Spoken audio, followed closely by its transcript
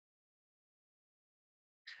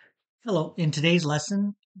Hello. In today's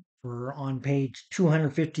lesson, we're on page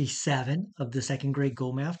 257 of the second grade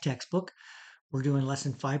Go Math textbook. We're doing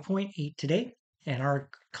lesson 5.8 today. And our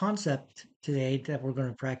concept today that we're going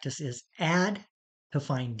to practice is add to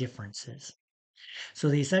find differences. So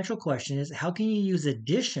the essential question is, how can you use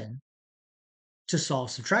addition to solve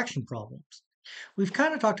subtraction problems? We've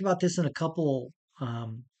kind of talked about this in a couple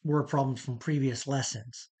word problems from previous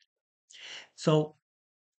lessons. So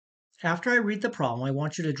after I read the problem, I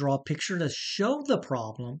want you to draw a picture to show the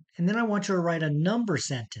problem, and then I want you to write a number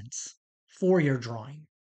sentence for your drawing.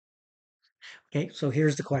 Okay, so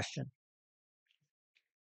here's the question.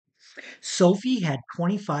 Sophie had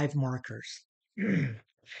 25 markers.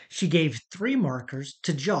 She gave 3 markers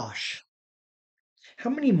to Josh. How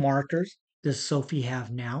many markers does Sophie have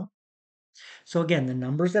now? So again, the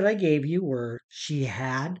numbers that I gave you were she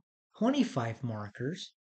had 25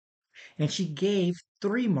 markers and she gave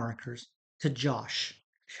 3 markers to Josh.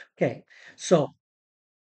 Okay, so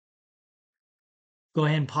go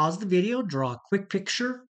ahead and pause the video, draw a quick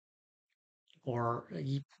picture or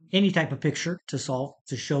any type of picture to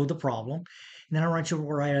show the problem. And then I want you to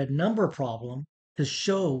write a number problem to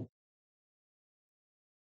show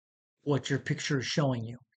what your picture is showing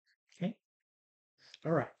you. Okay.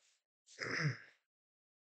 All right.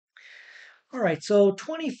 All right. So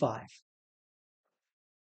 25.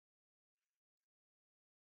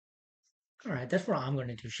 All right. That's what I'm going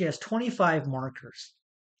to do. She has 25 markers.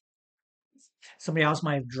 Somebody else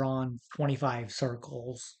might have drawn 25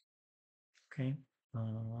 circles. Okay.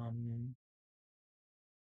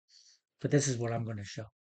 But this is what I'm going to show.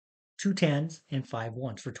 2 10s and 5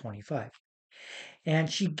 1s for 25. And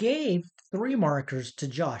she gave 3 markers to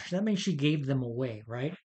Josh. That means she gave them away,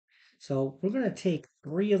 right? So we're going to take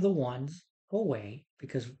 3 of the ones away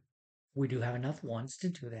because we do have enough ones to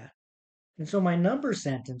do that. And so my number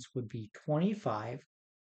sentence would be 25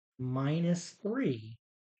 minus 3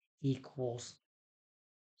 equals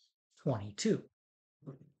 22.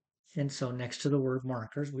 And so next to the word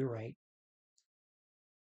markers, we write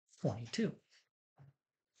 22.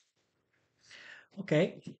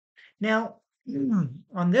 Okay. Now,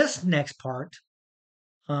 on this next part,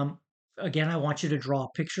 um, again, I want you to draw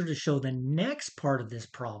a picture to show the next part of this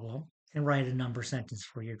problem and write a number sentence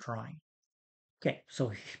for your drawing. Okay,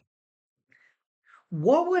 so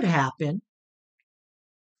what would happen,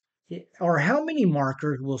 or how many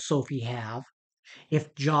markers will Sophie have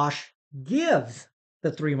if Josh gives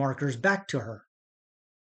the 3 markers back to her?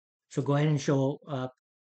 So go ahead and show a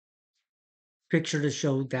picture to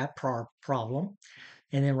show that problem,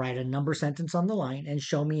 and then write a number sentence on the line and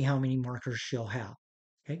show me how many markers she'll have.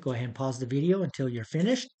 Okay, go ahead and pause the video until you're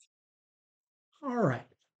finished. All right.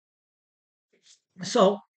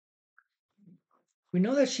 So we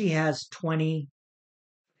know that she has 22,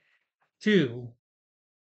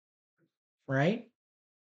 right?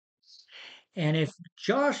 And if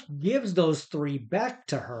Josh gives those 3 back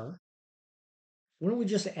to her, wouldn't we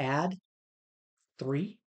just add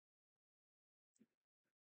 3?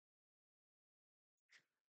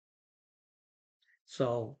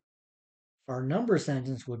 So our number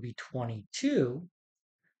sentence would be 22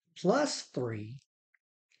 plus 3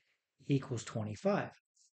 equals 25.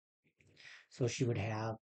 So she would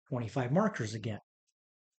have 25 markers again.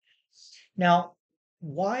 Now,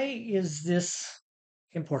 why is this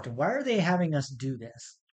important? Why are they having us do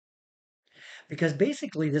this? Because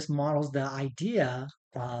basically this models the idea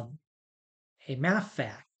of a math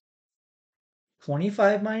fact.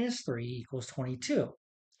 25 minus 3 equals 22.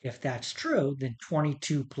 If that's true, then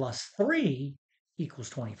 22 plus 3 equals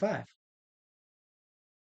 25.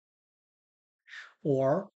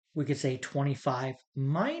 Or we could say 25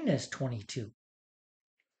 minus 22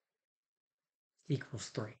 equals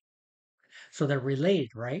 3. So they're related,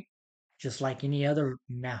 right? Just like any other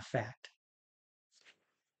math fact.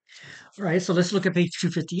 All right, so let's look at page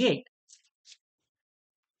 258.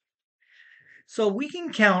 So we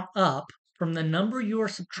can count up from the number you are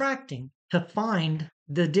subtracting to find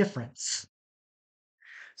the difference.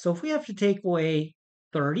 So if we have to take away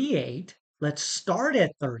 38, let's start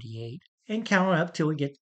at 38 and count up till we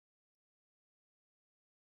get.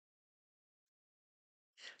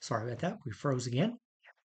 Sorry about that. We froze again.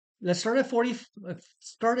 Let's start at 40.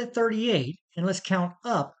 Start at 38 and let's count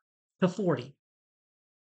up to 40.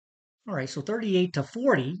 All right, so 38 to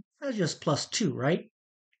 40, that's just plus 2, right?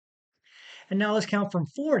 And now let's count from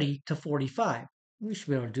 40 to 45. We should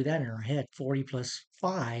be able to do that in our head. 40 plus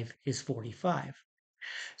 5 is 45.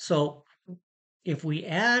 So if we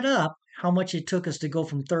add up how much it took us to go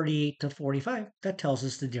from 38 to 45, that tells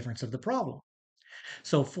us the difference of the problem.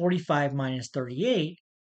 So 45 minus 38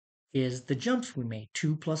 is the jumps we made.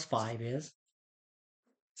 2 plus 5 is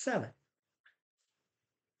 7.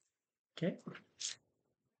 Okay.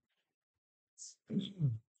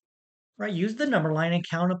 Right, use the number line and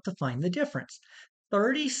count up to find the difference.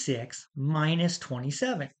 36 minus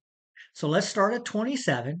 27. So let's start at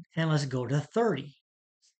 27 and let's go to 30.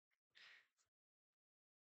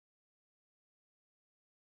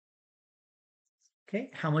 Okay,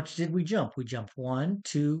 how much did we jump? We jumped 1,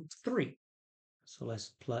 2, 3. So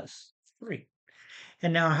let's plus 3.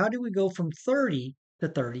 And now how do we go from 30 to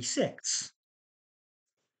 36?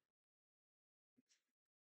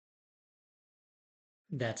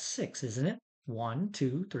 That's 6, isn't it? 1,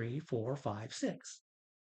 2, 3, 4, 5, 6.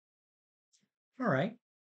 All right.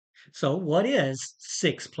 So what is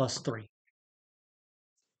 6 plus 3?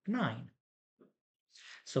 9.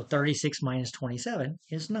 So 36 minus 27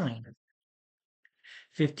 is 9.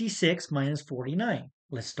 56 minus 49.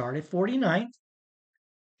 Let's start at 49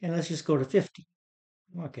 and let's just go to 50.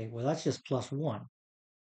 Okay, well, that's just plus 1.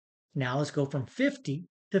 Now let's go from 50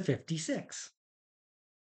 to 56.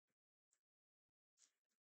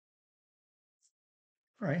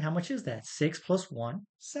 All right, how much is that? 6 plus 1,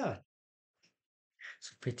 7.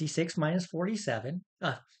 So 56 minus 47,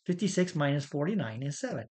 56 minus 49 is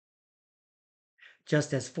 7.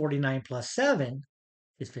 Just as 49 plus 7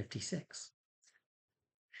 is 56.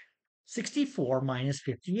 64 minus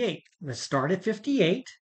 58. Let's start at 58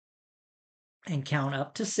 and count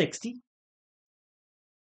up to 60.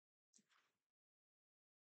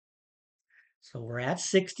 So we're at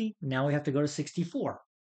 60. Now we have to go to 64.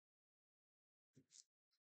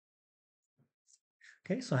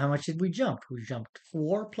 Okay, so how much did we jump? We jumped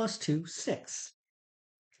 4 plus 2, 6.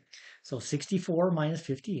 So 64 minus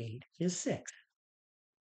 58 is 6.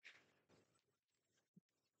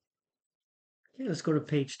 Okay, let's go to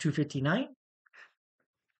page 259.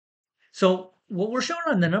 So what we're showing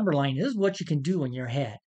on the number line is what you can do in your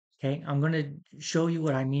head. Okay, I'm going to show you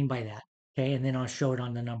what I mean by that. Okay, and then I'll show it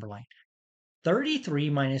on the number line. 33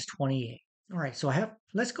 minus 28. All right, so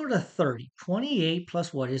let's go to 30. 28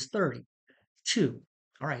 plus what is 30? 2.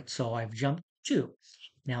 All right, so I've jumped 2.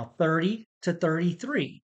 Now 30 to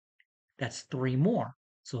 33. That's 3 more.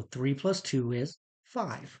 So 3 plus 2 is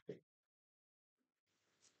 5.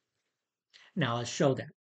 Now let's show that.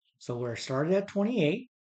 So we're started at 28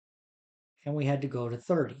 and we had to go to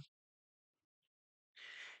 30.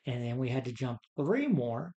 And then we had to jump 3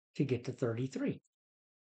 more to get to 33.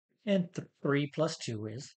 And 3 plus 2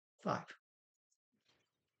 is 5.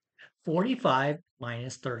 45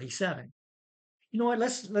 minus 37. You know what?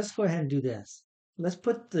 Let's go ahead and do this. Let's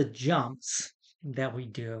put the jumps that we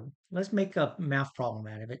do. Let's make a math problem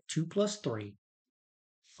out of it. 2 plus 3,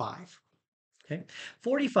 5. Okay.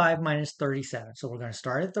 45 minus 37. So we're going to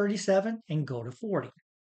start at 37 and go to 40.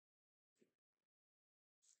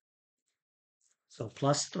 So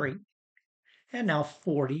plus 3. And now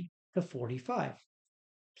 40 to 45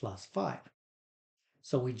 plus 5.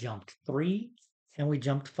 So we jumped 3 and we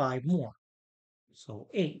jumped 5 more. So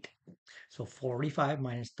 8. So 45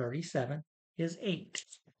 minus 37 is 8.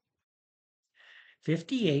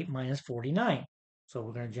 58 minus 49. So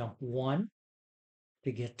we're going to jump 1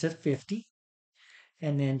 to get to 50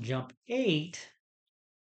 and then jump 8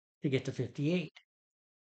 to get to 58.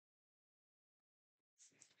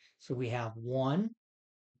 So we have 1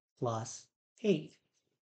 plus 8.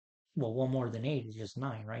 Well, 1 more than 8 is just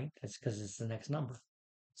 9, right? That's because it's the next number.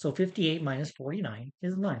 So 58 minus 49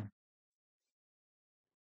 is 9.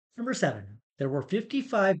 Number 7. There were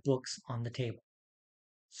 55 books on the table.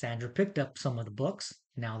 Sandra picked up some of the books.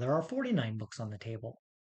 Now there are 49 books on the table.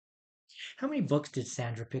 How many books did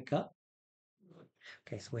Sandra pick up?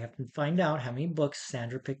 Okay, so we have to find out how many books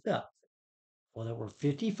Sandra picked up. Well, there were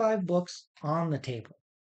 55 books on the table.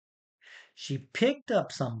 She picked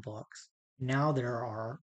up some books. Now there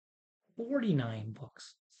are 49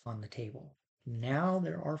 books on the table. Now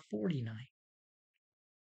there are 49.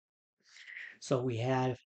 So we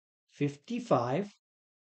have 55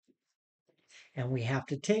 and we have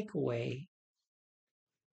to take away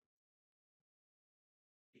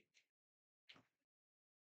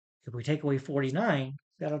if we take away 49,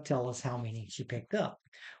 that'll tell us how many she picked up.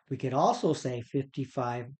 We could also say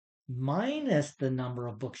 55 minus the number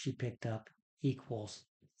of books she picked up equals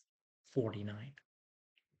 49.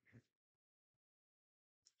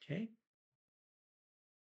 Okay.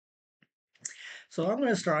 So I'm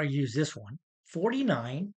going to use this one.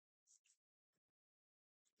 49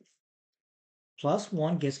 plus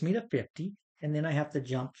 1 gets me to 50. And then I have to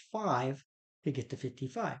jump 5 to get to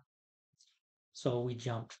 55. So we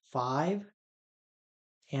jumped 5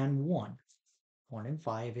 and 1. 1 and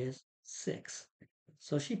 5 is 6.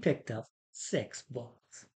 So she picked up 6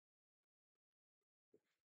 books.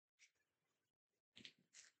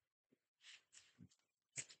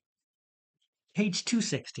 Page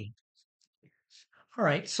 260. All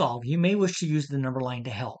right, solve. You may wish to use the number line to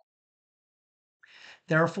help.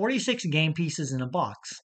 There are 46 game pieces in a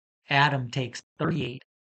box. Adam takes 38.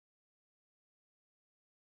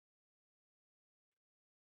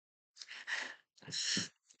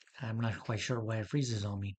 I'm not quite sure why it freezes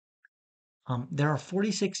on me. There are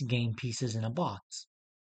 46 game pieces in a box.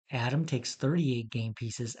 Adam takes 38 game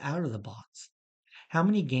pieces out of the box. How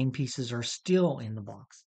many game pieces are still in the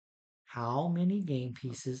box? How many game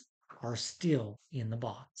pieces are still in the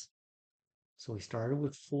box? So we started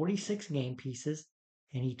with 46 game pieces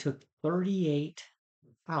and he took 38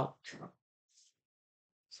 out.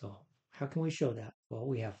 So how can we show that? Well,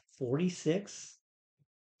 we have 46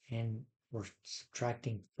 and we're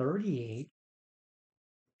subtracting 38.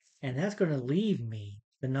 And that's going to leave me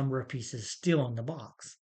the number of pieces still in the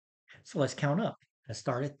box. So let's count up. Let's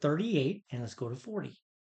start at 38 and let's go to 40.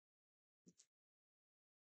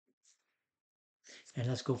 And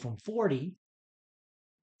let's go from 40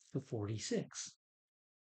 to 46.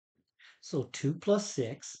 So 2 plus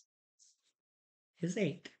 6 is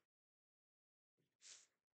 8.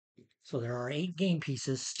 So there are 8 game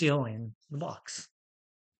pieces still in the box.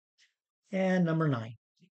 And number 9.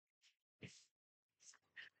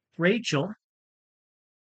 Rachel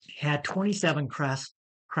had 27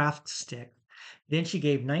 craft sticks. Then she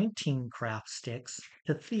gave 19 craft sticks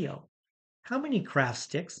to Theo. How many craft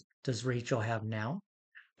sticks does Rachel have now?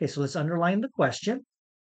 Okay, so let's underline the question.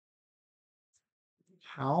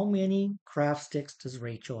 How many craft sticks does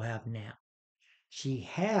Rachel have now? She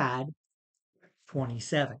had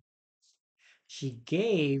 27. She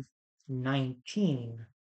gave 19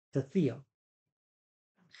 to Theo.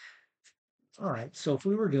 All right, so if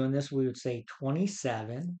we were doing this, we would say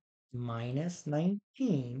 27 minus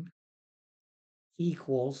 19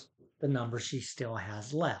 equals the number she still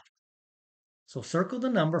has left. So circle the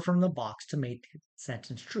number from the box to make the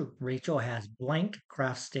sentence true. Rachel has blank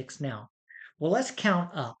craft sticks now. Well, let's count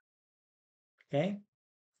up. Okay.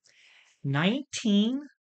 19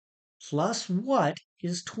 plus what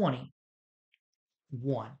is 20?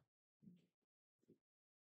 1.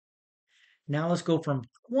 Now let's go from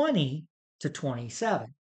 20 to 27.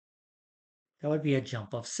 That would be a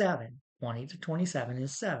jump of 7. 20 to 27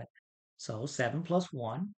 is 7. So 7 plus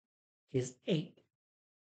 1 is 8.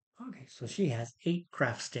 Okay, so she has 8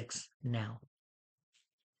 craft sticks now.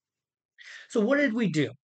 So what did we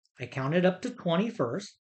do? I counted up to 20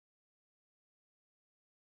 first.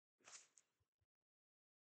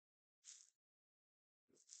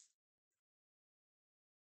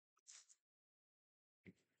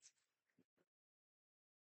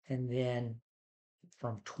 And then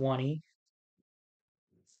from 20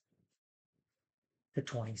 to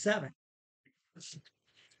 27.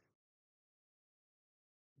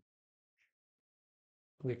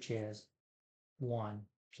 Which is 1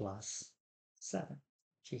 plus 7,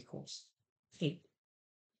 which equals 8.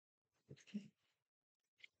 Okay.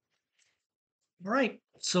 All right,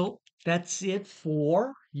 so that's it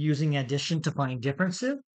for using addition to find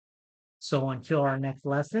differences. So until our next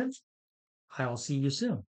lesson, I'll see you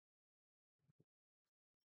soon.